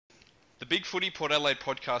The Big Footy Port Adelaide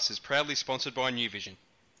podcast is proudly sponsored by New Vision.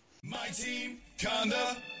 My team,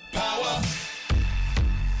 Conda, power.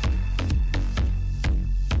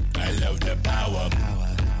 I love the power.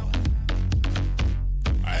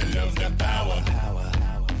 I love the power.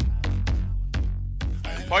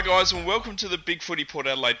 Hi guys, and welcome to the Big Footy Port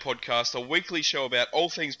Adelaide podcast, a weekly show about all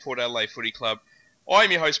things Port Adelaide Footy Club.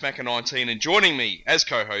 I'm your host, Macca19, and joining me as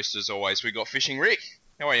co-host as always, we got Fishing Rick.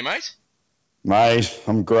 How are you, mate? Mate,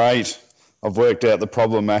 I'm great. I've worked out the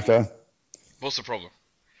problem, Macca. What's the problem?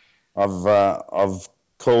 I've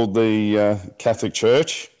called the Catholic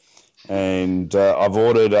Church, and I've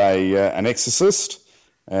ordered an exorcist,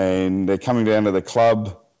 and they're coming down to the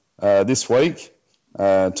club this week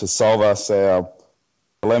to solve us our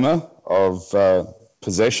dilemma of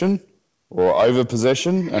possession or over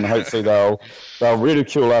possession, and hopefully they'll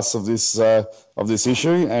ridicule us of this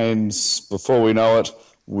issue, and before we know it,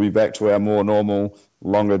 we'll be back to our more normal,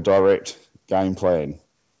 longer, direct game plan.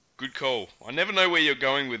 Good call. I never know where you're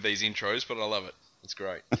going with these intros, but I love it. It's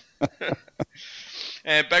great.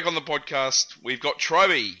 And back on the podcast, we've got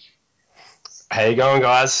Troby. How you going,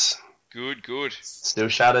 guys? Good, good. Still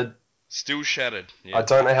shattered. Still shattered. Yeah. I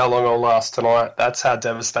don't know how long I'll last tonight. That's how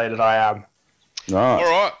devastated I am. Nice.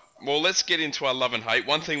 All right. Well, let's get into our love and hate.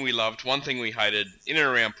 One thing we loved, one thing we hated in and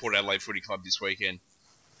around Port Adelaide Footy Club this weekend.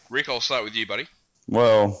 Rick, I'll start with you, buddy.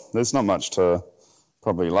 Well, there's not much to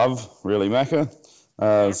probably love, really, Macca.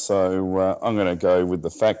 So I'm going to go with the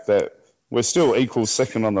fact that we're still equal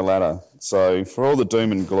second on the ladder. So for all the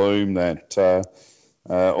doom and gloom that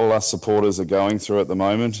all us supporters are going through at the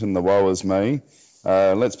moment, and the woe is me,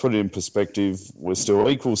 let's put it in perspective. We're still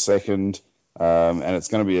equal second, and it's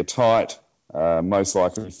going to be a tight, most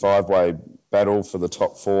likely five-way battle for the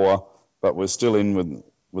top four, but we're still in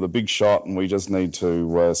with a big shot, and we just need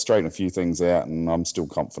to straighten a few things out, and I'm still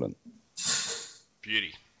confident.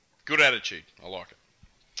 Beauty. Good attitude. I like it.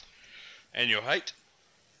 And your hate?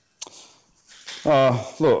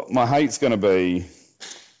 Look, my hate's going to be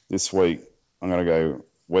this week. I'm going to go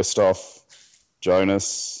Westhoff,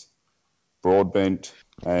 Jonas, Broadbent,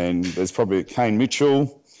 and there's probably Kane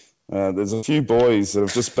Mitchell. There's a few boys that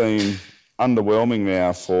have just been underwhelming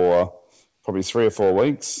now for probably 3 or 4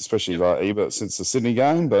 weeks, especially like Ebert since the Sydney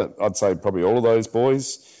game, but I'd say probably all of those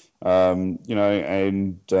boys. They're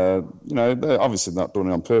obviously not doing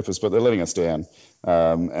it on purpose, but they're letting us down.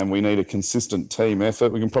 And we need a consistent team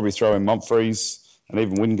effort. We can probably throw in Mumphreys and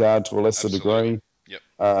even Wingard to a lesser degree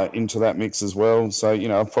into that mix as well. So,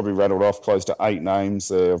 I've probably rattled off close to 8 names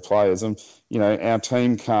there of players. And, our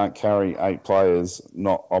team can't carry 8 players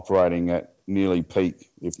not operating at nearly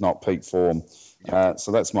peak, if not peak form.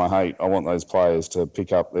 So that's my hate. I want those players to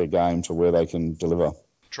pick up their game to where they can deliver.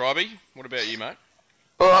 Tribey, what about you, mate?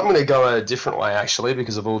 Well, I'm going to go a different way, actually,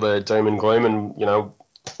 because of all the doom and gloom and,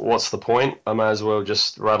 what's the point? I may as well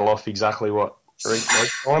just rattle off exactly what Rick said.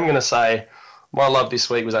 I'm going to say my love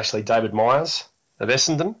this week was actually David Myers of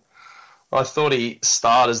Essendon. I thought he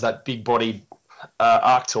started as that big-bodied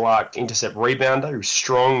arc-to-arc intercept rebounder. He was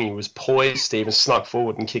strong, he was poised, he even snuck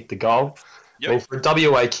forward and kicked the goal. Yep. I mean, for a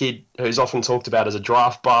WA kid who's often talked about as a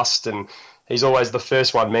draft bust, and he's always the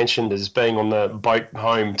first one mentioned as being on the boat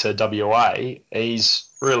home to WA, he's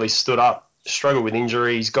really stood up, struggled with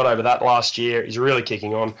injuries, got over that last year. He's really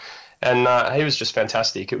kicking on. And he was just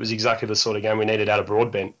fantastic. It was exactly the sort of game we needed out of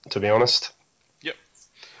Broadbent, to be honest. Yep.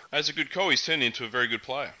 That's a good call. He's turned into a very good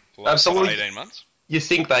player for the last Absolutely. 18 months. You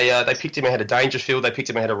think they picked him ahead of Dangerfield, they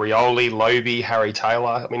picked him ahead of Rioli, Lobe, Harry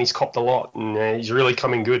Taylor. I mean, he's copped a lot, and he's really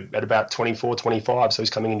coming good at about 24, 25, so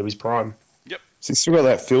he's coming into his prime. Yep. So he's still got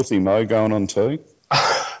that filthy mo going on too?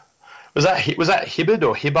 Was that Hibbard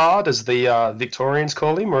or Hibbard, as the Victorians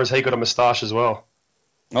call him, or has he got a moustache as well?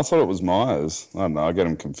 I thought it was Myers. I don't know, I get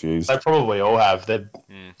them confused. They probably all have. They're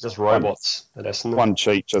just robots at Essendon. One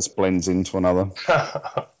cheek just blends into another.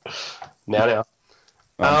 now.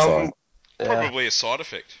 I'm sorry. Probably a side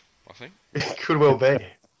effect, I think. It could well be.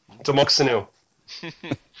 Demoxenil.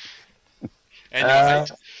 And your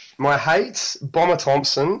hate? My hate, Bomber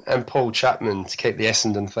Thompson and Paul Chapman, to keep the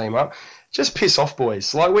Essendon theme up. Just piss off,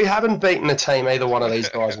 boys. Like, we haven't beaten a team either one of these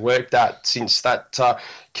guys worked at since that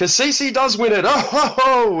Kasisi does win it at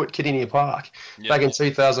Kardinia Park back in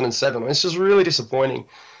 2007. It's just really disappointing.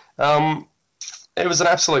 It was an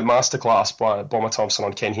absolute masterclass by Bomber Thompson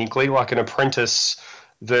on Ken Hinkley, like an apprentice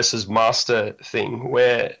versus master thing,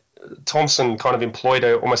 where Thompson kind of employed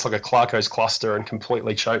almost like a Clarko's cluster and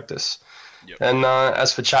completely choked us. Yep. And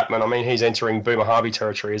as for Chapman, I mean, he's entering Boomer Harvey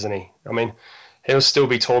territory, isn't he? I mean, he'll still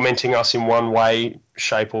be tormenting us in one way,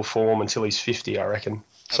 shape, or form until he's 50, I reckon.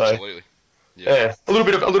 Absolutely. So, yeah, a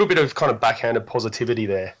little bit of kind of backhanded positivity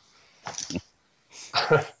there.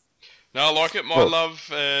 No, I like it.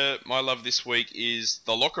 My love this week is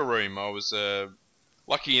the locker room. I was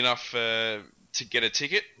lucky enough to get a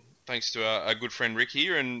ticket, thanks to our good friend Rick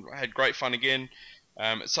here, and had great fun again.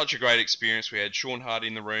 It's such a great experience. We had Sean Hart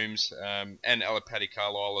in the rooms and Alipati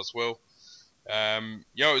Carlisle as well.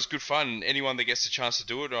 It was good fun. Anyone that gets the chance to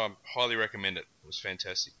do it, I highly recommend it. It was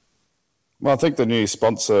fantastic. Well, I think the new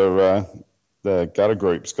sponsor, the Gutter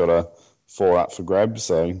Group's got a 4 up for grabs,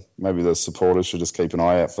 so maybe the supporters should just keep an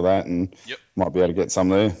eye out for that and might be able to get some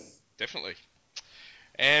there. Definitely.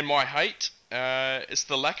 And my hate, it's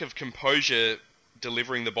the lack of composure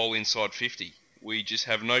delivering the ball inside 50. We just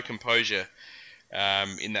have no composure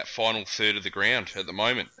in that final third of the ground at the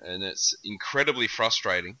moment, and it's incredibly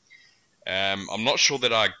frustrating. I'm not sure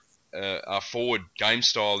that our forward game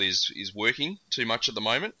style is working too much at the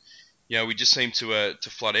moment. We just seem to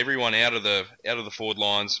flood everyone out of the forward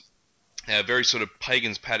lines, very sort of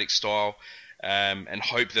Pagans Paddock style, and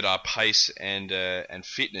hope that our pace and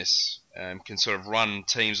fitness can sort of run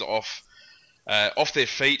teams off their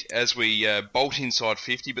feet as we bolt inside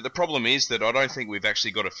 50. But the problem is that I don't think we've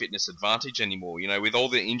actually got a fitness advantage anymore. With all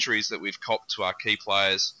the injuries that we've copped to our key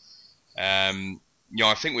players,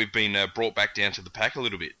 I think we've been brought back down to the pack a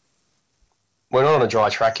little bit. We're not on a dry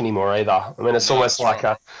track anymore either. I mean, it's almost like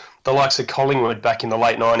the likes of Collingwood back in the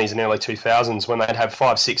late 90s and early 2000s when they'd have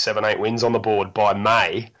 5, 6, 7, 8 wins on the board by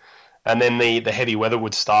May, and then the heavy weather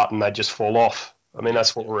would start and they'd just fall off. I mean,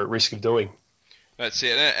 that's what we're at risk of doing. That's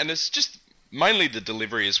it. And it's just mainly the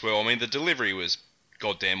delivery as well. I mean, the delivery was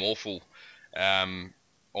goddamn awful on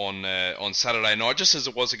Saturday night, just as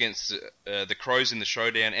it was against the Crows in the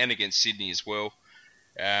showdown and against Sydney as well.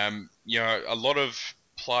 A lot of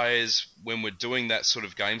players, when we're doing that sort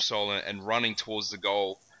of game style and running towards the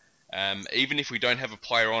goal, even if we don't have a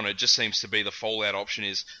player on, it just seems to be the fallout option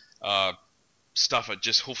is stuff it,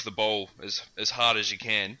 just hoof the ball as hard as you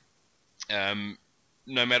can,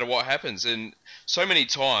 no matter what happens. And so many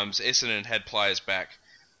times Essendon had players back,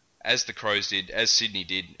 as the Crows did, as Sydney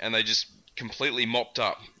did, and they just completely mopped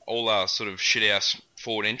up all our sort of shit-house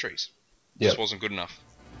forward entries. Just wasn't good enough.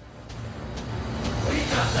 We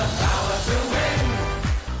got the power to win,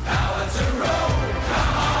 power to roll,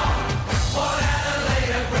 come on. For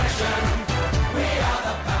Adelaide aggression, we are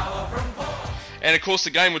the power from Port. And of course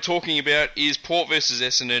the game we're talking about is Port versus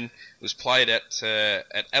Essendon. It was played at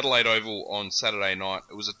Adelaide Oval on Saturday night.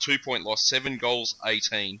 It was a 2-point loss, 7 goals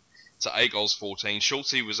 18 to 8 goals 14.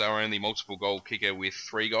 Schultze was our only multiple goal kicker with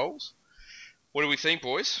 3 goals. What do we think,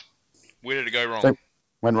 boys? Where did it go wrong?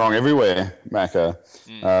 Went wrong everywhere, Macca.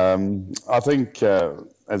 I think,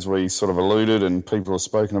 as we sort of alluded and people have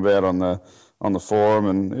spoken about on the forum,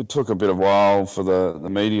 and it took a bit of while for the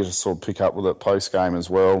media to sort of pick up with it post game as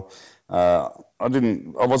well. I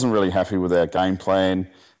wasn't really happy with our game plan.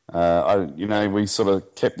 We sort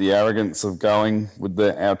of kept the arrogance of going with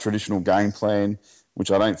our traditional game plan,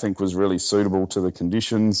 which I don't think was really suitable to the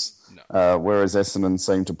conditions. No. Whereas Essendon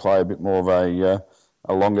seemed to play a bit more of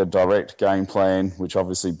a longer direct game plan, which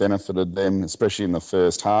obviously benefited them, especially in the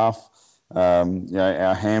first half. Our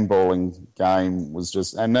handballing game was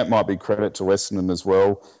just, and that might be credit to Essendon as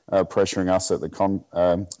well, pressuring us at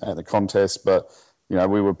the contest. But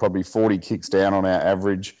we were probably 40 kicks down on our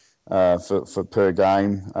average for per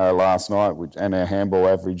game last night, and our handball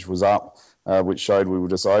average was up, which showed we were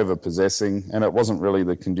just over possessing, and it wasn't really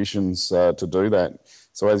the conditions to do that.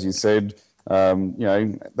 So as you said,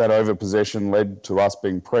 that over possession led to us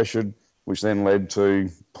being pressured, which then led to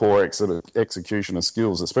poor execution of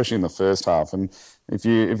skills, especially in the first half. And if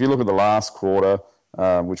you look at the last quarter,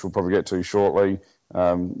 which we'll probably get to shortly,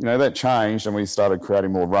 that changed and we started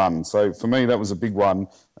creating more runs. So for me, that was a big one.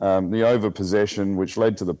 The over possession, which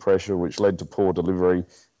led to the pressure, which led to poor delivery.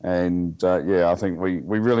 And I think we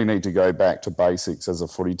really need to go back to basics as a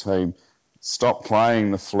footy team. Stop playing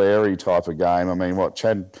the flary type of game. I mean,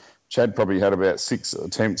 Chad probably had about 6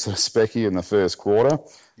 attempts at a specky in the first quarter.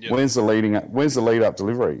 Yep. Where's the lead up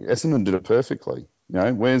delivery? Essendon did it perfectly.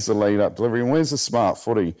 Where's the lead up delivery and where's the smart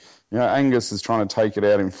footy? Angus is trying to take it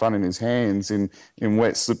out in front in his hands in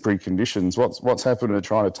wet, slippery conditions. What's happened to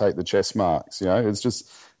trying to take the chest marks? It's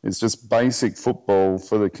just basic football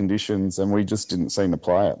for the conditions, and we just didn't seem to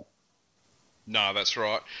play it. No, that's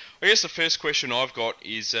right. I guess the first question I've got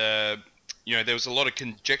is, there was a lot of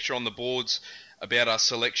conjecture on the boards about our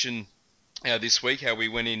selection this week, how we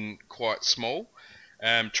went in quite small.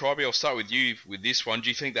 Triby, I'll start with you with this one. Do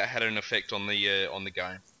you think that had an effect on the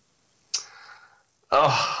game?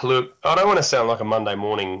 Oh, look, I don't want to sound like a Monday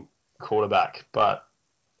morning quarterback, but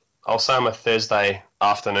I'll say I'm a Thursday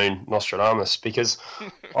afternoon Nostradamus because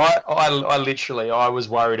I was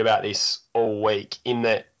worried about this all week in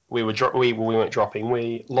that we weren't dropping.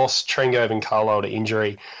 We lost Trengove and Carlisle to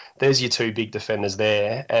injury. There's your two big defenders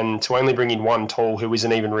there, and to only bring in one tall who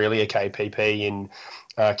isn't even really a KPP in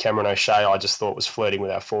Cameron O'Shea, I just thought was flirting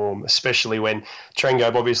with our form, especially when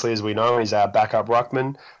Trengove, obviously, as we know, is our backup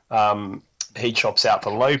ruckman. He chops out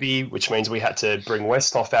for Lobie, which means we had to bring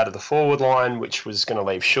Westhoff out of the forward line, which was going to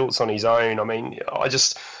leave Schultz on his own. I mean, I'll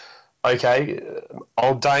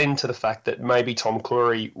deign to the fact that maybe Tom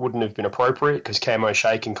Cleary wouldn't have been appropriate because Cam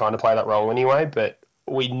O'Shea can kind of play that role anyway, but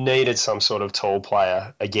we needed some sort of tall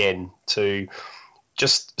player again to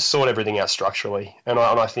just sort everything out structurally. And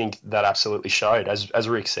I think that absolutely showed. As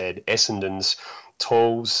Rick said, Essendon's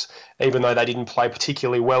talls, even though they didn't play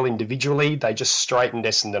particularly well individually, they just straightened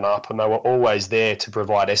Essendon up, and they were always there to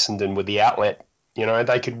provide Essendon with the outlet. You know,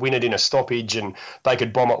 they could win it in a stoppage and they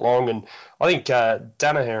could bomb it long. And I think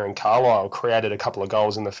Danaher and Carlisle created a couple of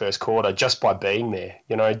goals in the first quarter just by being there.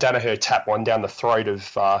 You know, Danaher tapped one down the throat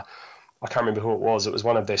of, I can't remember who it was. It was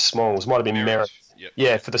one of their smalls. Might have been Merritt. Yep.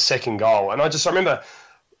 Yeah, for the second goal. And I remember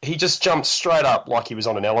he just jumped straight up like he was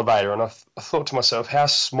on an elevator. And I thought to myself, how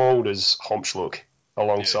small does Homsch look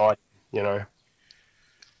alongside, you know?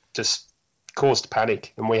 Just caused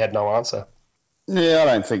panic, and we had no answer. Yeah, I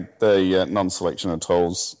don't think the non-selection of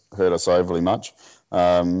tools hurt us overly much.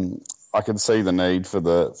 I could see the need for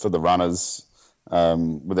the runners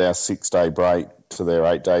with our 6-day break to their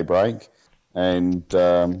 8-day break, and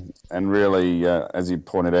really, as you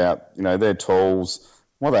pointed out, you know, their tools,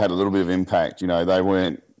 well, they had a little bit of impact. You know, they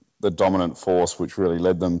weren't the dominant force which really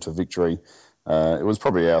led them to victory. It was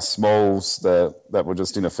probably our smalls that were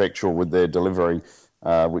just ineffectual with their delivery,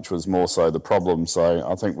 which was more so the problem. So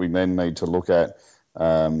I think we then need to look at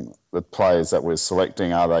the players that we're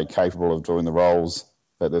selecting. Are they capable of doing the roles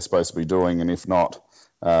that they're supposed to be doing? And if not,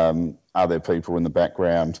 are there people in the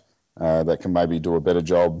background that can maybe do a better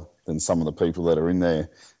job than some of the people that are in there?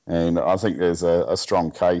 And I think there's a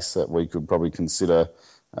strong case that we could probably consider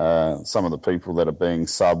some of the people that are being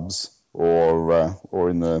subs or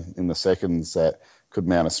in the seconds that could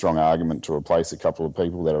mount a strong argument to replace a couple of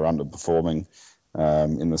people that are underperforming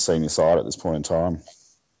in the senior side at this point in time.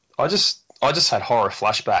 I just had horror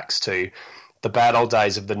flashbacks to the bad old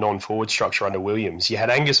days of the non-forward structure under Williams. You had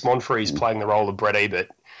Angus Monfries playing the role of Brett Ebert.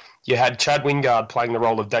 You had Chad Wingard playing the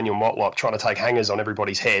role of Daniel Motlop, trying to take hangers on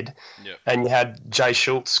everybody's head. Yep. And you had Jay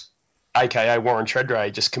Schultz, a.k.a. Warren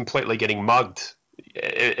Treadray, just completely getting mugged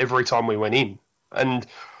every time we went in. And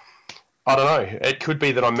I don't know. It could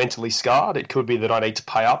be that I'm mentally scarred. It could be that I need to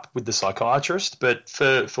pay up with the psychiatrist. But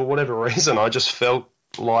for whatever reason, I just felt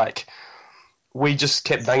like we just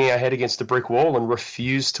kept banging our head against a brick wall and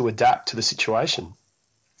refused to adapt to the situation.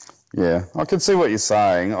 Yeah, I can see what you're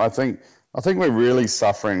saying. I think we're really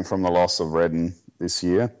suffering from the loss of Redden this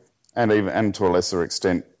year, and to a lesser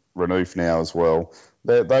extent Renouf now as well.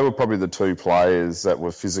 They were probably the two players that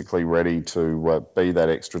were physically ready to be that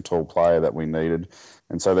extra tall player that we needed.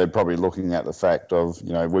 And so they're probably looking at the fact of,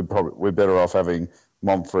 you know, we're better off having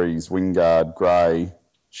Monfries, Wingard, Gray,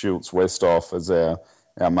 Schultz, Westhoff as our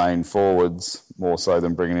main forwards, more so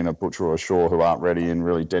than bringing in a Butcher or a Shaw who aren't ready and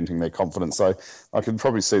really denting their confidence. So I can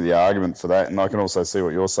probably see the argument for that, and I can also see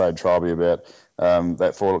what you're saying, Traby, about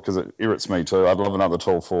that forward, because it irritates me too. I'd love another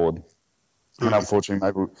tall forward. And unfortunately,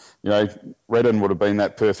 maybe, you know, Redden would have been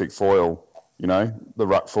that perfect foil, you know, the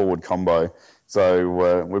ruck forward combo. So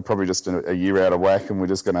we're probably just a year out of whack, and we're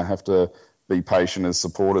just going to have to be patient as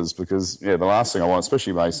supporters because, yeah, the last thing I want,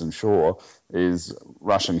 especially Mason Shaw, is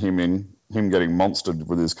rushing him in, him getting monstered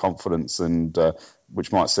with his confidence, and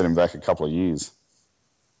which might set him back a couple of years.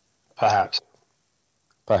 Perhaps.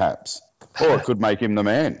 Or it could make him the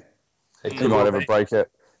man. He might have a breakout.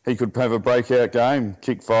 He could have a breakout game,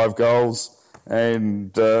 kick 5 goals,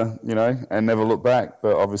 and you know, and never look back.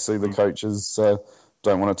 But obviously, the coaches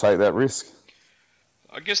don't want to take that risk.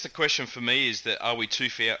 I guess the question for me is that are we too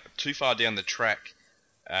far down the track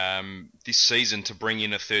this season to bring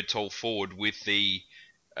in a third tall forward with the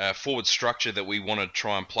forward structure that we want to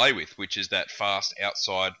try and play with, which is that fast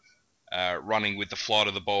outside running with the flight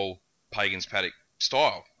of the ball Pagans Paddock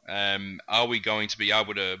style? Are we going to be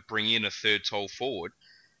able to bring in a third tall forward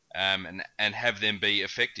and have them be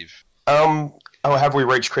effective? Have we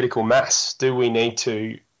reached critical mass? Do we need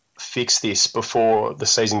to fix this before the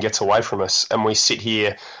season gets away from us and we sit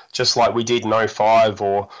here just like we did in 05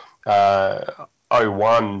 or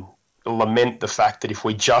 01, lament the fact that if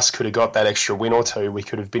we just could have got that extra win or two, we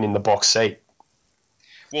could have been in the box seat?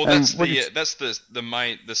 Well, that's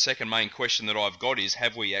the second main question that I've got is,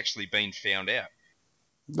 have we actually been found out?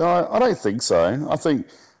 No, I don't think so. I think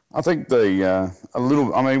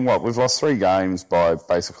we've lost 3 games by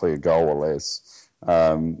basically a goal or less.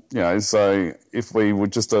 So if we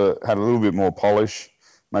would just had a little bit more polish,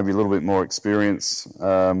 maybe a little bit more experience,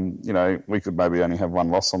 we could maybe only have one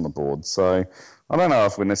loss on the board. So I don't know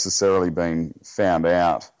if we're necessarily being found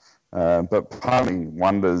out, but part of me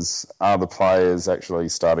wonders, are the players actually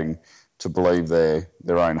starting to believe their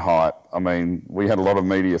own hype? I mean, we had a lot of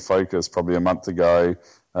media focus probably a month ago.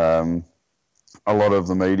 A lot of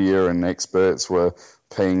the media and experts were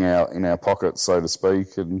peeing out in our pockets, so to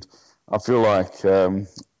speak, and I feel like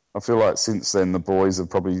since then the boys have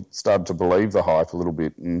probably started to believe the hype a little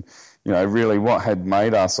bit, and really what had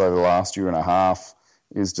made us over the last year and a half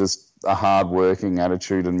is just a hard-working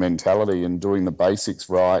attitude and mentality and doing the basics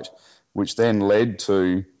right, which then led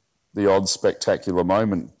to the odd spectacular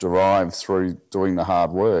moment derived through doing the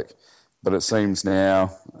hard work. But it seems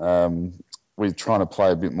now we're trying to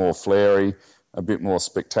play a bit more flary, a bit more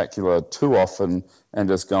spectacular too often, and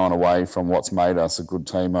just going away from what's made us a good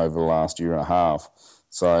team over the last year and a half.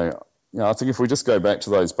 So, I think if we just go back to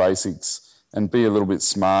those basics and be a little bit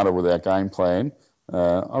smarter with our game plan,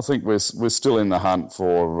 I think we're still in the hunt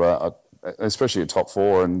for especially a top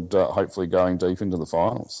four and hopefully going deep into the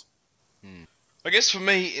finals. I guess for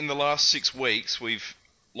me, in the last 6 weeks, we've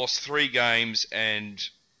lost 3 games and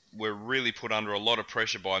we're really put under a lot of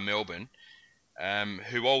pressure by Melbourne,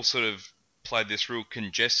 who all sort of played this real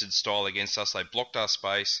congested style against us. They blocked our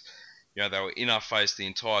space. They were in our face the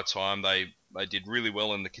entire time. They did really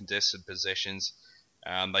well in the contested possessions.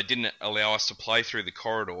 They didn't allow us to play through the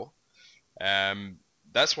corridor.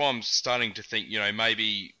 That's why I'm starting to think,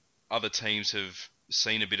 maybe other teams have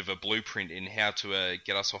seen a bit of a blueprint in how to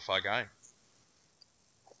get us off our game.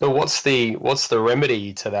 But what's the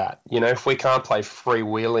remedy to that? If we can't play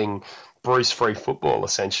freewheeling, Bruce-free football,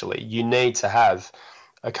 essentially, you need to have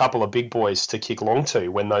a couple of big boys to kick long to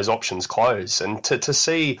when those options close. And to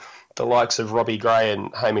see the likes of Robbie Gray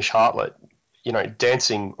and Hamish Hartlett,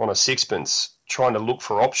 dancing on a sixpence, trying to look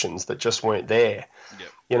for options that just weren't there.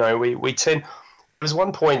 Yep. We tend... There was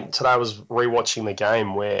one point today I was rewatching the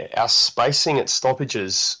game where our spacing at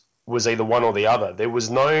stoppages was either one or the other. There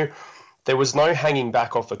was no hanging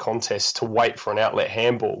back off the contest to wait for an outlet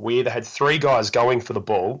handball. We either had 3 guys going for the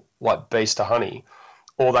ball, like bees to honey,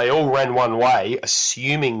 or they all ran one way,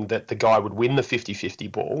 assuming that the guy would win the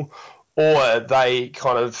 50-50 ball, or they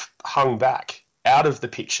kind of hung back out of the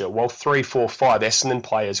picture while 3, 4, 5 Essendon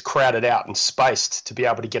players crowded out and spaced to be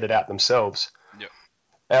able to get it out themselves. Yep.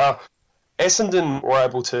 Now, Essendon were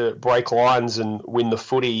able to break lines and win the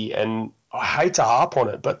footy, and I hate to harp on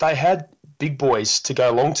it, but they had big boys to go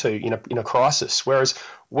along to in a crisis, whereas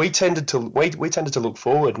we tended to look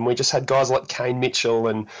forward, and we just had guys like Kane Mitchell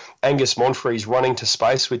and Angus Monfries running to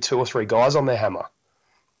space with 2 or 3 guys on their hammer.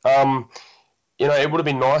 It would have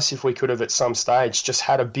been nice if we could have at some stage just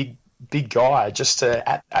had a big guy just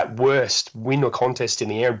to at worst win a contest in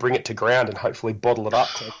the air and bring it to ground and hopefully bottle it up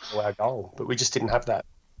to our goal, but we just didn't have that.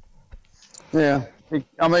 Yeah,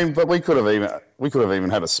 I mean, but we could have even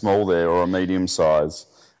had a small there or a medium size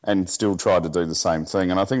and still tried to do the same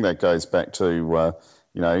thing. And I think that goes back to,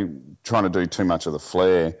 trying to do too much of the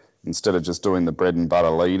flair instead of just doing the bread and butter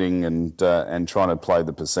leading and trying to play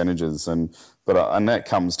the percentages. And that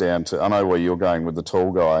comes down to, I know where you're going with the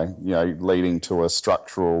tall guy, leading to a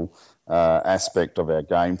structural aspect of our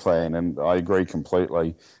game plan. And I agree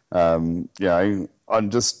completely. I'm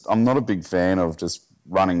not a big fan of just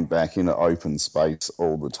running back in an open space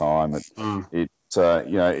all the time.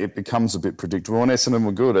 It becomes a bit predictable, and Essendon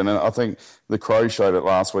were good. And I think the Crows showed it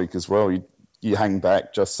last week as well. You hang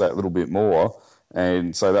back just that little bit more,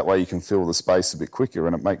 and so that way you can fill the space a bit quicker,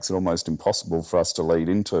 and it makes it almost impossible for us to lead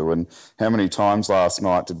into. And how many times last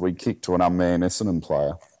night did we kick to an unmanned Essendon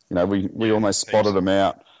player? We almost spotted him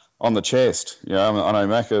out on the chest. I know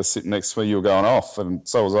Macca sitting next to me, you were going off, and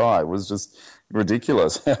so was I. It was just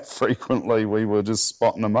ridiculous how frequently we were just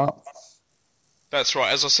spotting them up. That's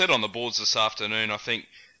right. As I said on the boards this afternoon, I think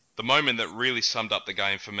the moment that really summed up the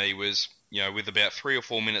game for me was, with about 3 or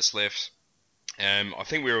 4 minutes left, I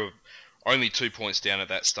think we were only 2 points down at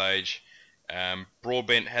that stage.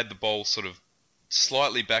 Broadbent had the ball sort of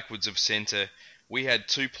slightly backwards of centre. We had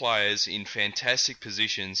 2 players in fantastic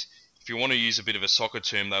positions. If you want to use a bit of a soccer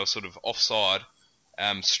term, they were sort of offside,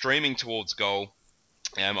 streaming towards goal.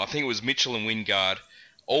 I think it was Mitchell and Wingard.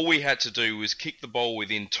 All we had to do was kick the ball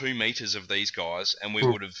within 2 metres of these guys, and we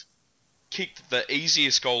would have kicked the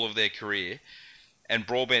easiest goal of their career. And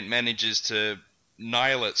Broadbent manages to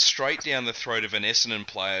nail it straight down the throat of an Essendon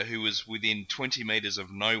player who was within 20 metres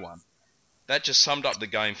of no one. That just summed up the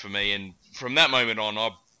game for me, and from that moment on,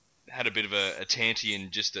 I had a bit of a tanty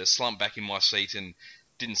and just a slump back in my seat and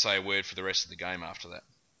didn't say a word for the rest of the game after that.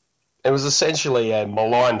 It was essentially a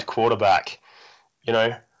maligned quarterback you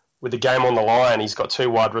know, with the game on the line, he's got two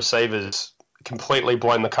wide receivers, completely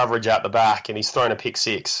blown the coverage out the back, and he's thrown a pick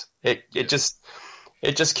six. It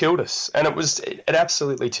just killed us, and it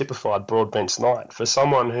absolutely typified Broadbent's night for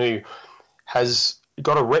someone who has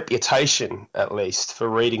got a reputation, at least, for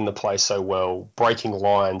reading the play so well, breaking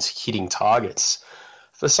lines, hitting targets.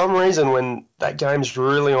 For some reason, when that game's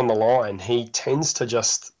really on the line, he tends to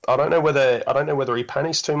just I don't know whether he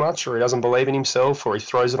panics too much or he doesn't believe in himself or he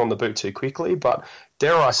throws it on the boot too quickly. But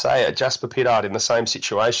dare I say it, Jasper Pittard in the same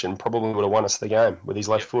situation probably would have won us the game with his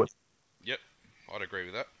left foot. Yep, I'd agree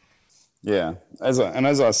with that. Yeah, as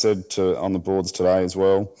I said on the boards today as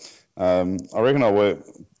well, I reckon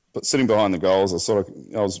but sitting behind the goals, I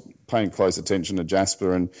was paying close attention to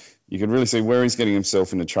Jasper, and you can really see where he's getting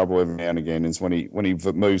himself into trouble every now and again is when he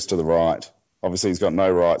moves to the right. Obviously, he's got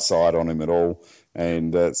no right side on him at all,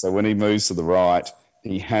 and so when he moves to the right,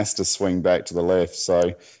 he has to swing back to the left.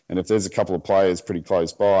 So, and if there's a couple of players pretty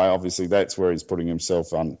close by, obviously that's where he's putting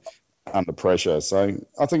himself under pressure. So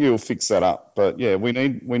I think he'll fix that up. But yeah, we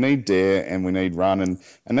need dare and we need run, and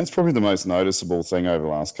that's probably the most noticeable thing over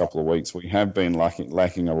the last couple of weeks. We have been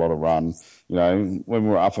lacking a lot of run. You know, when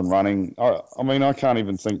we're up and running, I mean, I can't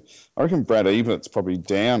even think. I reckon Brad Ebert's probably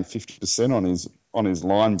down 50% on his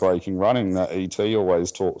line breaking running that ET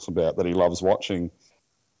always talks about that he loves watching.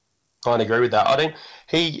 I'd agree with that. I think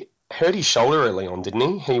he hurt his shoulder early on, didn't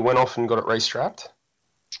he? He went off and got it restrapped.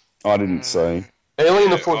 I didn't see. Early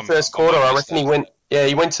in the first quarter, I reckon he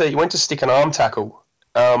went to stick an arm tackle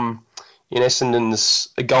in Essendon's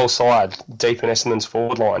goal side, deep in Essendon's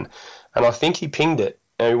forward line, and I think he pinged it.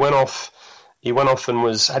 And he went off and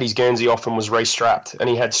had his Guernsey off and was restrapped, and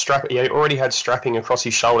he already had strapping across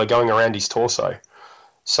his shoulder going around his torso.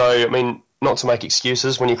 So I mean, not to make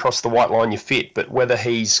excuses, when you cross the white line, you're fit, but whether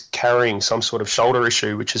he's carrying some sort of shoulder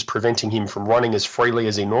issue which is preventing him from running as freely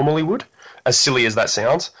as he normally would, as silly as that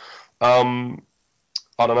sounds.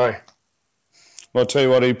 I don't know. Well, I'll tell you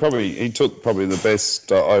what, he took probably the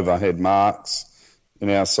best overhead marks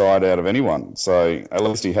in our side out of anyone. So at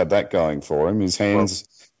least he had that going for him. His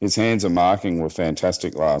hands and marking were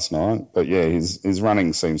fantastic last night. But yeah, his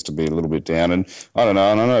running seems to be a little bit down. And I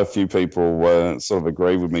know a few people sort of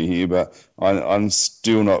agree with me here, but I'm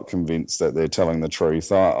still not convinced that they're telling the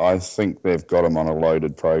truth. I think they've got him on a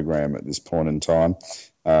loaded program at this point in time.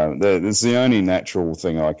 It's the only natural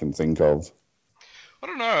thing I can think of. I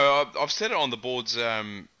don't know. I've said it on the boards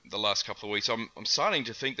the last couple of weeks. I'm starting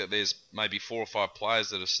to think that there's maybe 4 or 5 players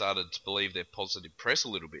that have started to believe their positive press a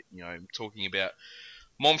little bit. You know, talking about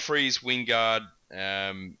Monfries, Wingard,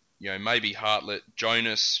 maybe Hartlett,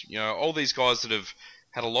 Jonas. You know, all these guys that have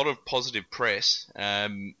had a lot of positive press.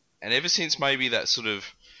 And ever since maybe that sort of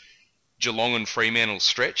Geelong and Fremantle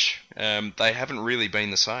stretch, they haven't really been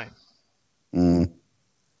the same. Mm.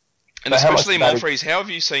 And especially Monfries. How have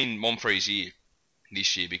you seen Monfries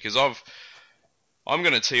this year? Because I'm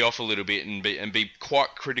going to tee off a little bit and be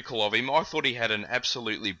quite critical of him. I thought he had an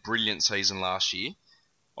absolutely brilliant season last year.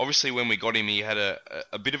 Obviously, when we got him, he had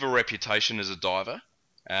a bit of a reputation as a diver,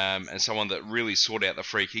 and someone that really sought out the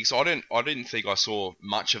free kicks. I didn't think I saw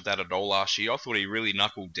much of that at all last year. I thought he really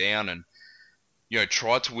knuckled down and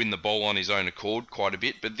tried to win the ball on his own accord quite a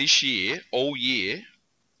bit. But this year, all year,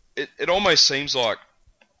 it almost seems like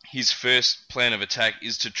his first plan of attack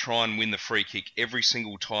is to try and win the free kick every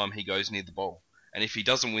single time he goes near the ball. And if he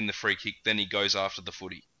doesn't win the free kick, then he goes after the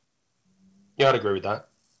footy. Yeah, I'd agree with that.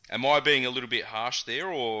 Am I being a little bit harsh there,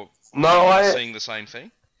 or no? Are you seeing the same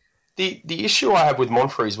thing? The issue I had with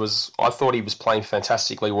Monfries was I thought he was playing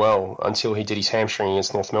fantastically well until he did his hamstring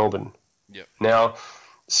against North Melbourne. Yep. Now,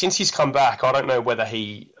 since he's come back, I don't know whether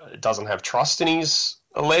he doesn't have trust in his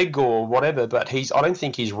leg or whatever, but I don't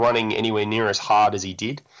think he's running anywhere near as hard as he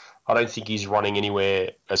did. I don't think he's running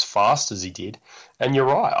anywhere as fast as he did. And you're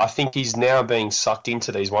right. I think he's now being sucked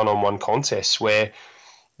into these one-on-one contests where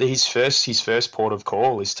his first port of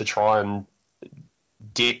call is to try and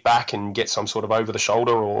dip back and get some sort of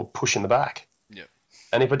over-the-shoulder or push in the back. Yep.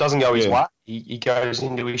 And if it doesn't go his way, he goes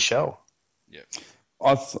into his shell. Yep.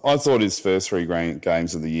 I thought his first 3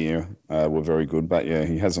 games of the year were very good, but yeah,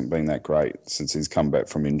 he hasn't been that great since he's come back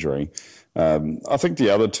from injury. I think the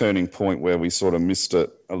other turning point where we sort of missed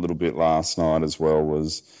it a little bit last night as well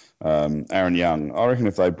was Aaron Young. I reckon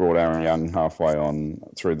if they brought Aaron Young halfway on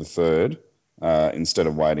through the third instead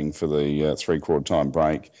of waiting for the 3/4 time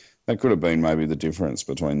break, that could have been maybe the difference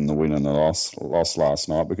between the win and the loss last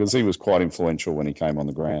night, because he was quite influential when he came on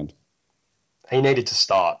the ground. He needed to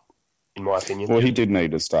start, in my opinion. Well, he did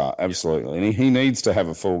need to start, absolutely. And he needs to have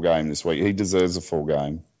a full game this week. He deserves a full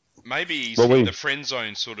game. Maybe he's in the friend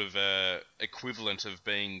zone sort of equivalent of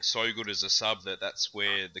being so good as a sub that's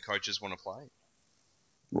where the coaches want to play.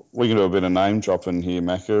 we can do a bit of name dropping here,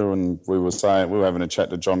 Macca, and we were having a chat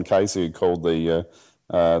to John Casey, who called the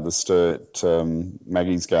Sturt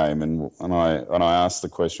Maggie's game, and I asked the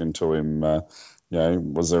question to him,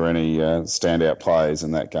 was there any standout players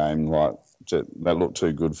in that game that looked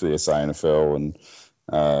too good for the SANFL,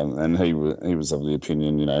 and he was of the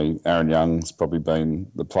opinion, Aaron Young's probably been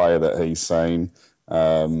the player that he's seen,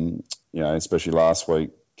 especially last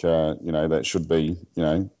week. That should be,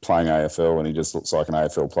 playing AFL, and he just looks like an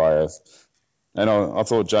AFL player. And I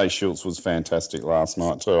thought Jay Schultz was fantastic last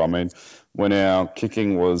night too. I mean, when our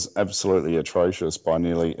kicking was absolutely atrocious by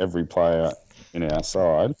nearly every player in our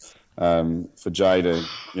side, for Jay to,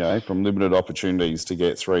 from limited opportunities to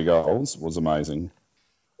get 3 goals was amazing.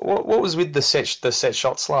 What was with the set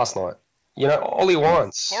shots last night? Ollie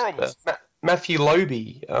Wines, horrible. Matthew Lobe,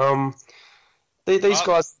 these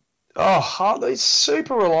guys. They're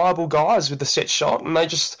super reliable guys with the set shot, and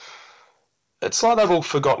it's like they've all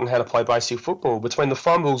forgotten how to play basic football. Between the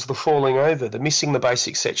fumbles, the falling over, the missing the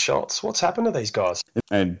basic set shots, what's happened to these guys?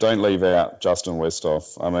 And don't leave out Justin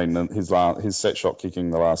Westhoff. I mean, his set shot kicking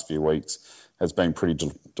the last few weeks has been pretty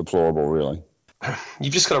deplorable, really.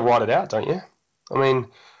 You've just got to write it out, don't you? I mean,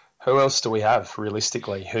 who else do we have,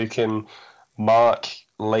 realistically, who can mark,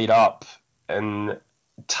 lead up, and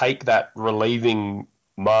take that relieving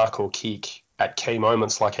mark or kick at key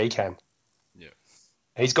moments like he can? Yeah,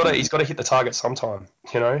 he's got to hit the target sometime.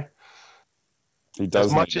 He does.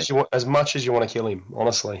 As much as you want to kill him,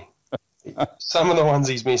 honestly. Some of the ones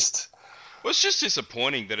he's missed. Well, it's just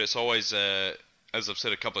disappointing that it's always, as I've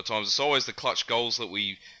said a couple of times, it's always the clutch goals that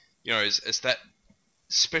we, it's that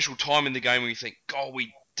special time in the game where you think, God,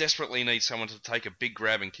 we desperately need someone to take a big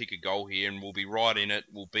grab and kick a goal here, and we'll be right in it.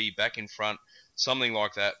 We'll be back in front. Something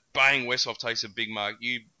like that. Bang, Westhoff takes a big mark.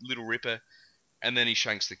 You little ripper. And then he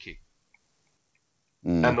shanks the kick.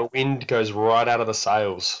 And the wind goes right out of the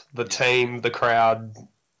sails. The team, the crowd,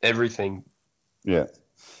 everything. Yeah.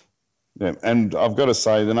 And I've got to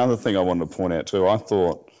say, another thing I wanted to point out too, I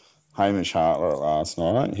thought Hamish Hartlett last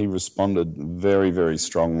night, he responded very, very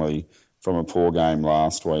strongly from a poor game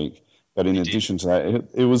last week. But in addition to that,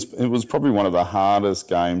 it was probably one of the hardest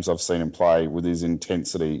games I've seen him play with his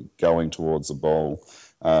intensity going towards the ball.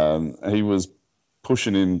 He was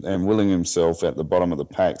pushing in and willing himself at the bottom of the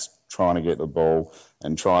packs, trying to get the ball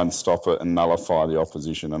and try and stop it and nullify the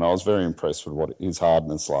opposition. And I was very impressed with his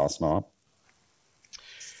hardness last night.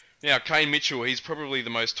 Now, Kane Mitchell, he's probably the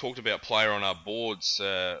most talked about player on our boards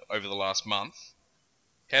over the last month.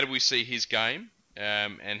 How do we see his game,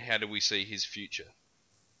 and how do we see his future?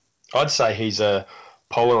 I'd say he's a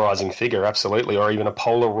polarising figure, absolutely, or even a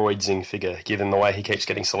Polaroidsing figure, given the way he keeps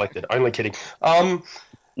getting selected. Only kidding. Look,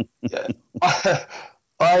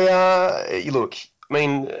 I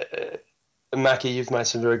mean, Mackie, you've made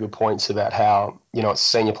some very good points about how,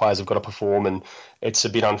 senior players have got to perform, and it's a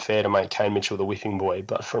bit unfair to make Kane Mitchell the whipping boy.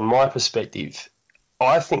 But from my perspective,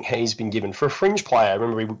 I think he's been given, for a fringe player,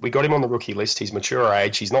 remember we got him on the rookie list, he's mature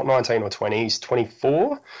age, he's not 19 or 20, he's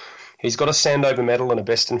 24. He's got a Sandover medal and a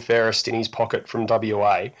best and fairest in his pocket from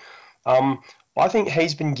WA. I think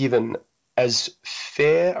he's been given as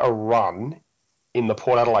fair a run in the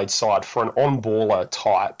Port Adelaide side for an on-baller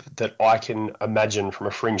type that I can imagine from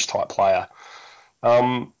a fringe-type player.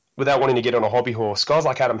 Without wanting to get on a hobby horse, guys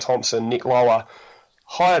like Adam Thompson, Nick Lower,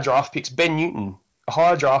 higher draft picks, Ben Newton,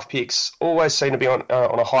 higher draft picks always seem to be on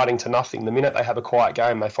a hiding to nothing. The minute they have a quiet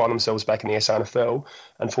game, they find themselves back in the SANFL.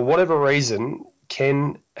 And for whatever reason,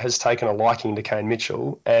 Ken has taken a liking to Kane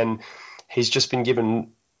Mitchell, and he's just been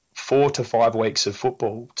given 4 to 5 weeks of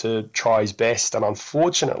football to try his best. And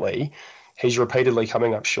unfortunately, he's repeatedly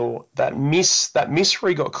coming up short. That miss where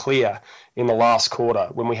he got clear in the last quarter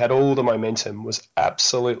when we had all the momentum was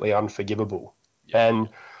absolutely unforgivable. And,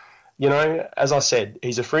 as I said,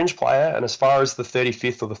 he's a fringe player, and as far as the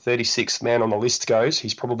 35th or the 36th man on the list goes,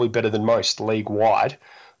 he's probably better than most league-wide.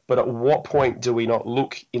 But at what point do we not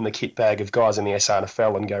look in the kit bag of guys in the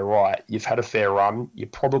SANFL and go, right, you've had a fair run, you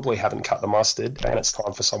probably haven't cut the mustard, and it's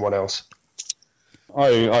time for someone else? I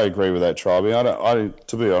agree with that, Tribey.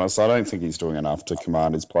 To be honest, I don't think he's doing enough to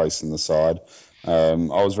command his place in the side. I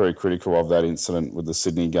was very critical of that incident with the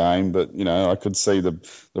Sydney game, but, I could see the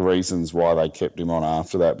reasons why they kept him on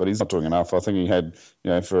after that, but he's not doing enough. I think he had,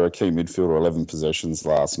 for a key midfielder, 11 possessions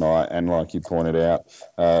last night, and like you pointed out,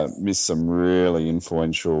 missed some really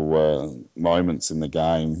influential moments in the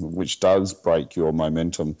game, which does break your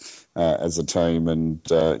momentum as a team. And,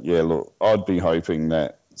 look, I'd be hoping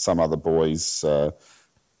that some other boys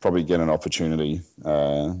probably get an opportunity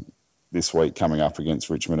this week coming up against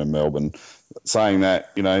Richmond and Melbourne. Saying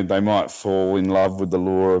that, they might fall in love with the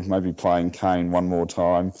lure of maybe playing Kane one more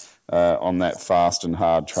time on that fast and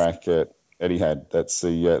hard track at Etihad.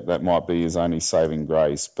 That might be his only saving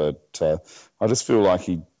grace. But I just feel like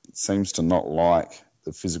he seems to not like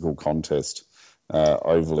the physical contest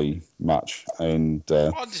overly much. And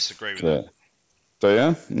I disagree with that. Do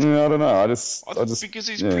you? Yeah, I don't know. I just because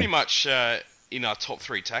he's pretty much in our top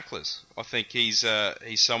 3 tacklers. I think he's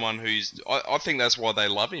someone who's. I think that's why they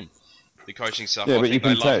love him. The coaching staff. Yeah, I think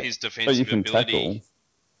they love his defensive ability.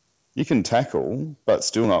 You can tackle, but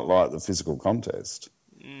still not like the physical contest.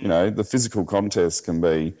 You know, the physical contest can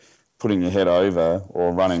be putting your head over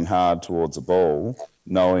or running hard towards a ball,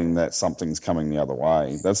 knowing that something's coming the other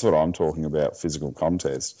way. That's what I'm talking about, physical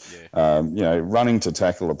contest. Yeah. You know, running to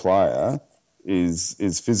tackle a player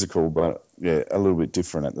is physical, but yeah, a little bit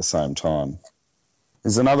different at the same time.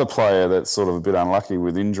 There's another player that's sort of a bit unlucky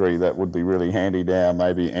with injury that would be really handy now,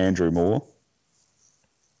 maybe Andrew Moore.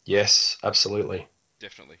 Yes, absolutely.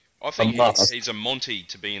 Definitely. I think he's a Monty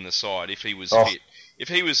to be in the side if he was fit. If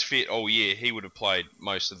he was fit all year, he would have played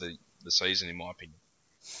most of the season, in my opinion.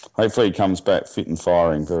 Hopefully he comes back fit and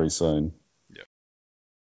firing very soon. Yeah.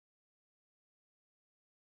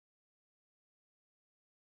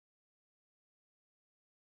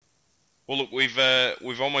 Well, look,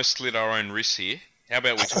 we've almost slit our own wrists here. How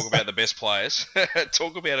about we talk about the best players?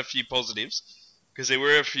 Talk about a few positives, because there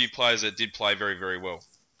were a few players that did play very, very well.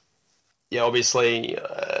 Yeah, obviously,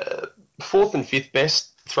 4th and 5th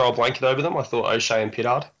best, throw a blanket over them. I thought O'Shea and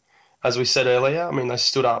Pittard. As we said earlier, I mean, they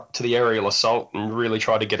stood up to the aerial assault and really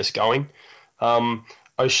tried to get us going.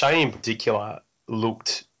 O'Shea in particular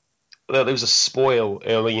looked... There was a spoil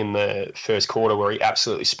early in the first quarter where he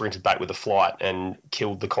absolutely sprinted back with a flight and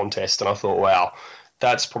killed the contest. And I thought, wow,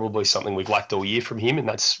 that's probably something we've lacked all year from him, and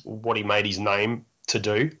that's what he made his name to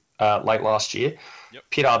do late last year. Yep.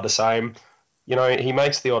 Pittard the same. You know, he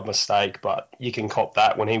makes the odd mistake, but you can cop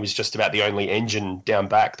that when he was just about the only engine down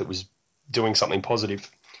back that was doing something positive.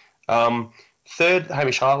 3rd,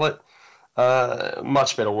 Hamish Hartlett,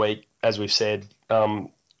 much better week, as we've said.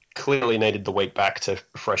 Clearly needed the week back to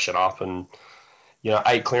freshen up, and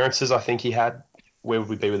 8 clearances I think he had. Where would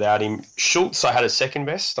we be without him? Schultz, I had a 2nd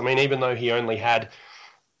best. I mean, even though he only had,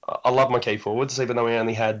 I love my key forwards, even though he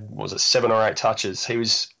only had, 7 or 8 touches, he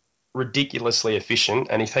was ridiculously efficient,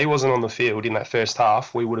 and if he wasn't on the field in that first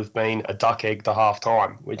half, we would have been a duck egg to half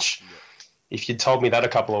time, which if you'd told me that a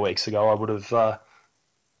couple of weeks ago, I would have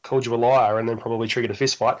called you a liar and then probably triggered a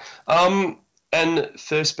fist fight. And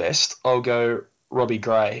first best, I'll go Robbie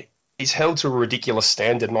Gray. He's held to a ridiculous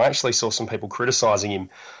standard, and I actually saw some people criticising him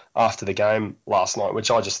after the game last night, which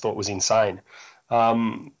I just thought was insane.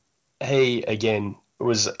 He, again,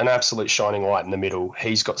 was an absolute shining light in the middle.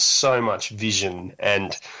 He's got so much vision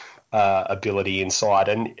and ability inside.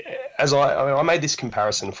 And as I made this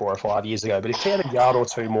comparison 4 or 5 years ago, but if he had a yard or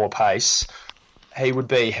 2 more pace, he would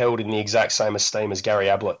be held in the exact same esteem as Gary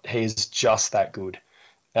Ablett. He's just that good.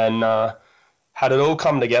 And had it all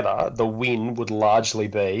come together, the win would largely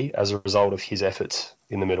be as a result of his efforts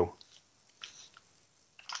in the middle.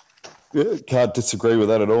 Yeah, can't disagree with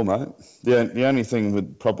that at all, mate. The only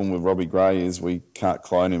problem with Robbie Gray is we can't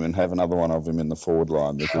clone him and have another one of him in the forward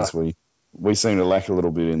line, because we seem to lack a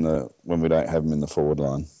little bit when we don't have him in the forward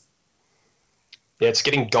line. Yeah, it's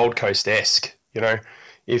getting Gold Coast-esque.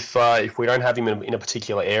 If we don't have him in a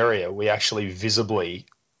particular area, we actually visibly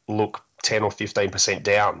look 10 or 15%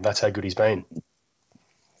 down. That's how good he's been.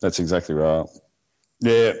 That's exactly right.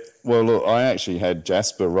 Yeah, well, look, I actually had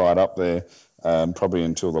Jasper right up there. Probably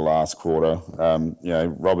until the last quarter.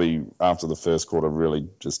 Robbie, after the first quarter, really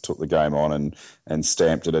just took the game on and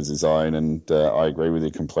stamped it as his own, and I agree with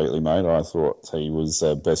you completely, mate. I thought he was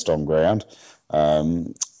best on ground.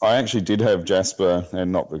 I actually did have Jasper,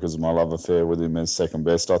 and not because of my love affair with him, as second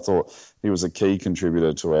best. I thought he was a key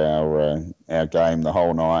contributor to our game the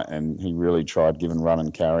whole night, and he really tried giving run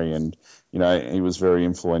and carry, and he was very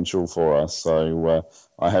influential for us. So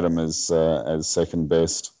I had him as second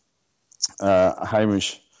best.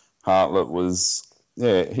 Hamish Hartlett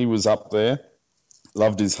he was up there.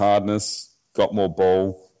 Loved his hardness, got more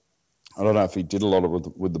ball. I don't know if he did a lot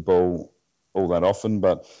with the ball all that often,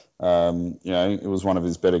 but it was one of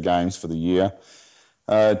his better games for the year.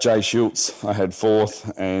 Jay Schultz, I had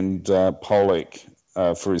fourth, and Pollock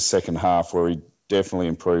for his second half, where he definitely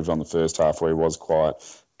improved on the first half, where he was quiet,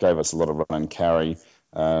 gave us a lot of run and carry.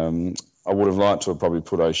 I would have liked to have probably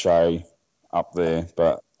put O'Shea up there,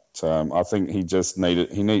 but I think he just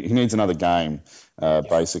he needs another game,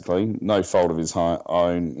 basically. No fault of his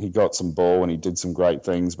own. He got some ball and he did some great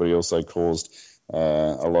things, but he also caused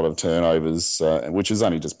a lot of turnovers, which is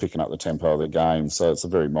only just picking up the tempo of the game. So it's a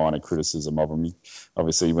very minor criticism of them.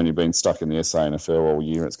 Obviously, when you've been stuck in the SANFL all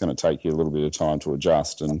year, it's going to take you a little bit of time to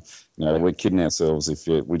adjust. And, we're kidding ourselves if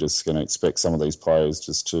we're just going to expect some of these players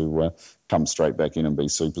just to come straight back in and be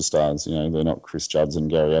superstars. They're not Chris Judds and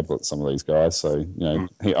Gary Ablett, some of these guys. So,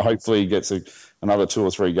 hopefully he gets another 2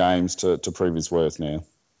 or 3 games to prove his worth now.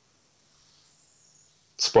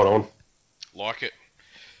 Spot on. Like it.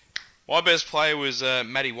 My best player was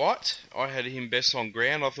Matty White. I had him best on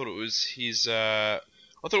ground. I thought it was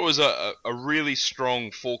a really strong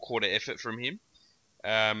 4-quarter effort from him.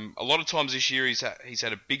 A lot of times this year he's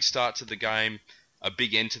had a big start to the game, a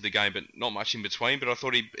big end to the game, but not much in between. But I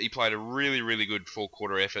thought he played a really, really good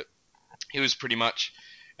 4-quarter effort. He was pretty much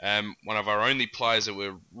one of our only players that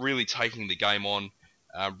were really taking the game on,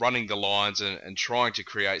 running the lines and trying to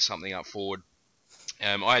create something up forward.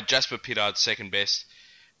 I had Jasper Pittard second best.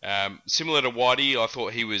 Similar to Whitey, I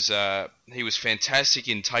thought he was fantastic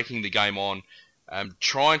in taking the game on,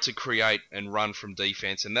 trying to create and run from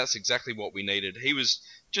defence, and that's exactly what we needed. He was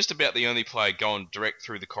just about the only player going direct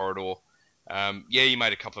through the corridor. He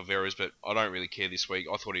made a couple of errors, but I don't really care this week.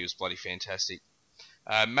 I thought he was bloody fantastic.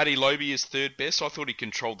 Matty Lobe is third best. I thought he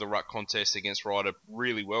controlled the ruck contest against Ryder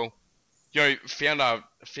really well.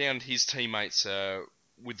 Found his teammates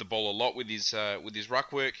with the ball a lot with his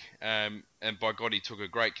ruck work, and by God, he took a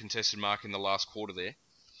great contested mark in the last quarter there.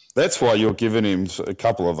 That's why you're giving him a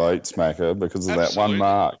couple of votes, Macca, because of that one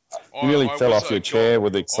mark. You nearly fell off your chair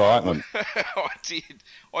with excitement. I did.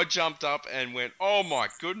 I jumped up and went, "Oh my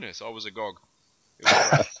goodness!" I was agog. It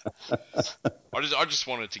was great. I just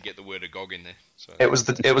wanted to get the word agog in there. So. It was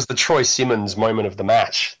the Troy Simmons moment of the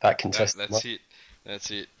match. That contested.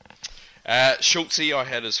 That's it. Schultze I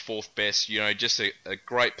had as fourth best. Just a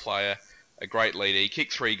great player, a great leader. He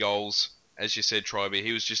kicked 3 goals. As you said, Tribe,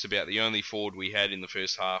 he was just about the only forward we had in the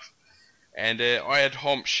first half. And I had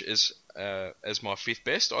Homsch as my fifth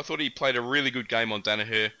best. I thought he played a really good game on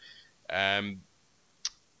Danaher. And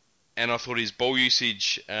I thought his ball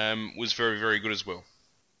usage was very, very good as well.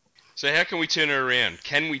 So how can we turn it around?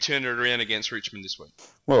 Can we turn it around against Richmond this week?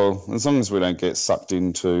 Well, as long as we don't get sucked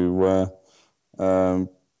into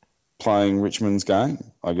playing Richmond's game,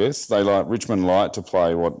 I guess. Richmond like to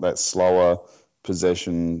play that slower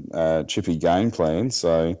possession, chippy game plan.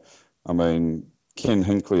 So, I mean, Ken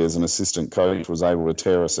Hinkley as an assistant coach was able to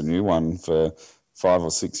tear us a new one for 5 or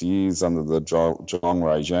 6 years under the Geelong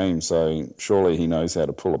regime. So surely he knows how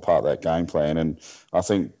to pull apart that game plan. And I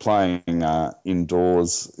think playing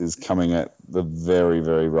indoors is coming at the very,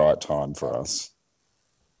 very right time for us.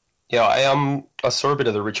 Yeah, I saw a bit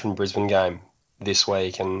of the Richmond-Brisbane game this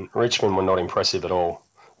week, and Richmond were not impressive at all.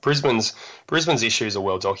 Brisbane's issues are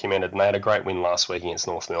well documented, and they had a great win last week against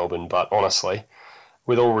North Melbourne. But honestly,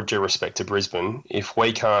 with all due respect to Brisbane, if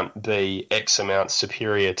we can't be X amount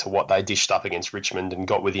superior to what they dished up against Richmond and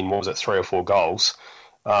got within, 3 or 4 goals,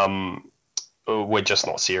 we're just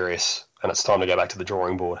not serious, and it's time to go back to the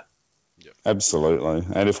drawing board. Yep. Absolutely.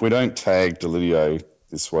 And if we don't tag Delidio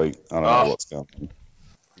this week, I don't know what's going on.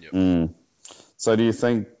 Yep. So do you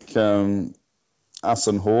think us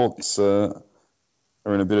and Hawks are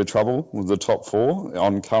in a bit of trouble with the top 4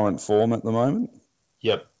 on current form at the moment?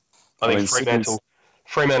 Yep. I think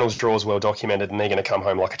Fremantle's draw is well documented, and they're going to come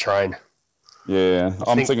home like a train. Yeah,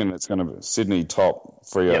 I'm thinking it's going to be Sydney top,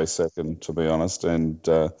 Freo second, to be honest. And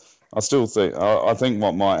I still think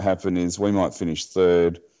what might happen is we might finish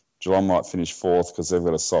third, Geelong might finish fourth because they've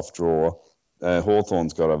got a soft draw.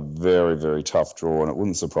 Hawthorn's got a very, very tough draw, and it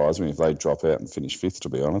wouldn't surprise me if they drop out and finish fifth, to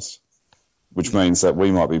be honest. Which means that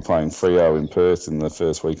we might be playing Freo in Perth in the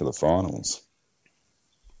first week of the finals.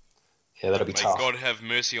 Yeah, that'll be tough. May God have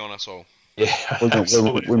mercy on us all. Yeah,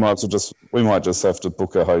 we might just have to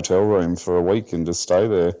book a hotel room for a week and just stay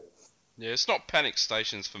there. Yeah, it's not panic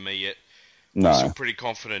stations for me yet. No, I'm still pretty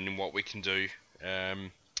confident in what we can do.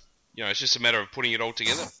 It's just a matter of putting it all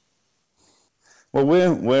together. Well,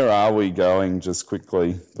 where are we going? Just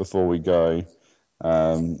quickly before we go.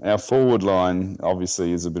 Our forward line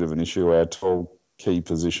obviously is a bit of an issue, our 12 key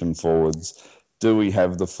position forwards. Do we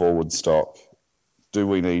have the forward stock? Do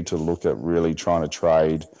we need to look at really trying to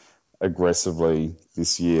trade aggressively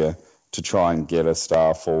this year to try and get a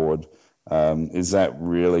star forward? Is that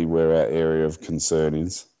really where our area of concern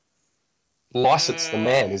is? Lycett's the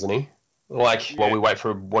man, isn't he? While we wait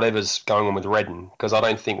for whatever's going on with Redden, because I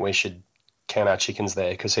don't think we should count our chickens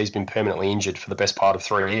there, because he's been permanently injured for the best part of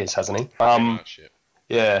 3 years, hasn't he?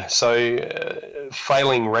 Yeah, so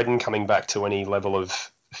failing Redden coming back to any level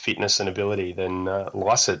of fitness and ability, then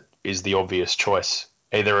Lycett is the obvious choice,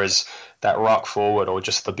 either as that ruck forward or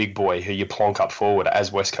just the big boy who you plonk up forward,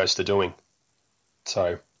 as West Coast are doing.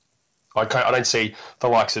 So I don't see the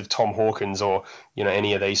likes of Tom Hawkins or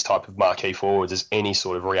any of these type of marquee forwards as any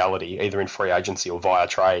sort of reality, either in free agency or via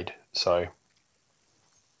trade. So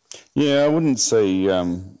yeah, I wouldn't see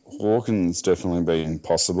Hawkins definitely being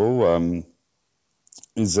possible.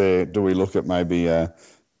 Do we look at maybe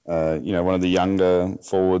one of the younger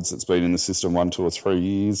forwards that's been in the system 1, 2 or 3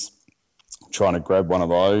 years, trying to grab one of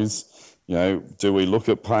those? Do we look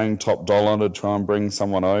at paying top dollar to try and bring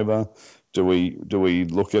someone over? Do we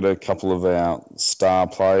look at a couple of our star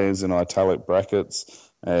players in italic brackets?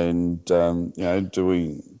 And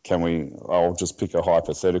can we? I'll just pick a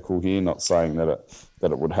hypothetical here, not saying that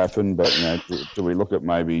it would happen, but do we look at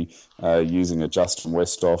maybe using a Justin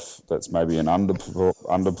Westhoff that's maybe an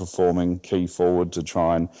underperforming key forward to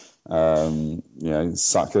try and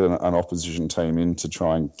suck an opposition team in to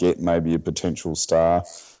try and get maybe a potential star?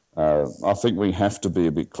 I think we have to be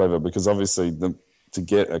a bit clever, because obviously to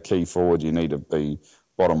get a key forward you need to be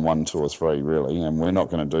bottom 1, 2 or 3 really, and we're not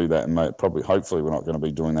going to do that, and hopefully we're not going to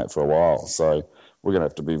be doing that for a while. So we're going to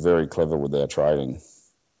have to be very clever with our trading.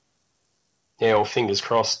 Yeah, well, fingers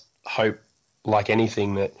crossed. Hope, like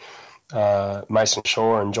anything, that Mason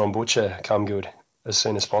Shaw and John Butcher come good as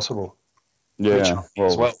soon as possible. Yeah,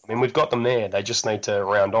 as well. I mean, we've got them there. They just need to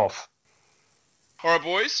round off. All right,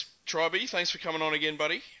 boys. Tribey, thanks for coming on again,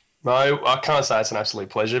 buddy. No, I can't say it's an absolute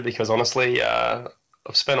pleasure, because honestly, I've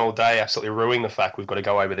spent all day absolutely ruining the fact we've got to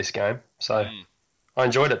go over this game. So I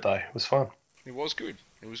enjoyed it, though. It was fun. It was good.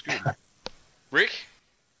 Rick?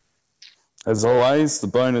 As always, the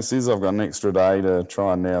bonus is I've got an extra day to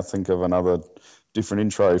try and now think of another different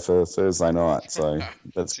intro for Thursday night. So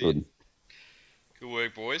that's good. It. Good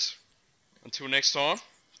work, boys. Until next time,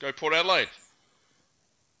 go Port Adelaide.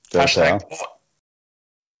 Go Power.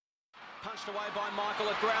 Punched away by Michael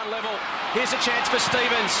at ground level. Here's a chance for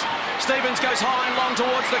Stevens. Stevens goes high and long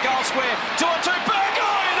towards the goal square. 2-on-2, boom!